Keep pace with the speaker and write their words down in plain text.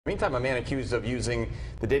Meantime, a man accused of using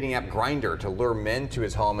the dating app Grindr to lure men to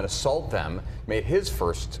his home and assault them made his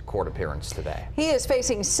first court appearance today. He is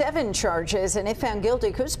facing 7 charges and if found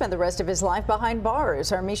guilty could spend the rest of his life behind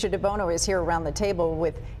bars. Our Misha DeBono is here around the table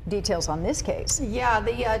with details on this case. Yeah,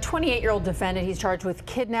 the 28-year-old defendant, he's charged with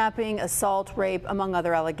kidnapping, assault, rape, among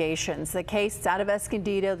other allegations. The case is out of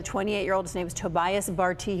Escondido. The 28-year-old, his name is Tobias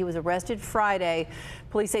Bartee. He was arrested Friday.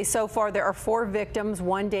 Police say so far there are 4 victims,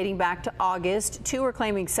 1 dating back to August. 2 are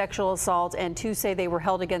claiming sexual assault and 2 say they were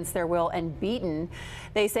held against their will and beaten.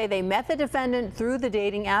 They say they met the defendant through the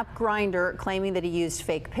dating app Grindr, claiming that he used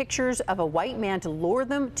fake pictures of a white man to lure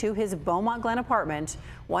them to his Beaumont Glen apartment.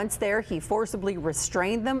 Once there, he forcibly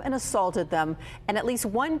restrained them and assaulted them, and at least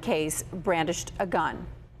 1 case brandished a gun.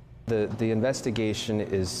 The investigation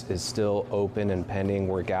is still open and pending.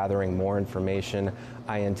 We're gathering more information.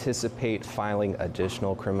 I anticipate filing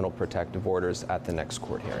additional criminal protective orders at the next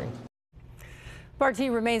court hearing.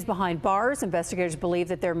 Bartee remains behind bars. Investigators believe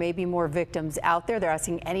that there may be more victims out there. They're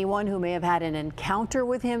asking anyone who may have had an encounter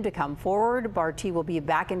with him to come forward. Bartee will be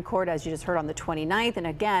back in court, as you just heard, on the 29th. And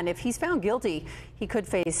again, if he's found guilty, he could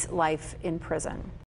face life in prison.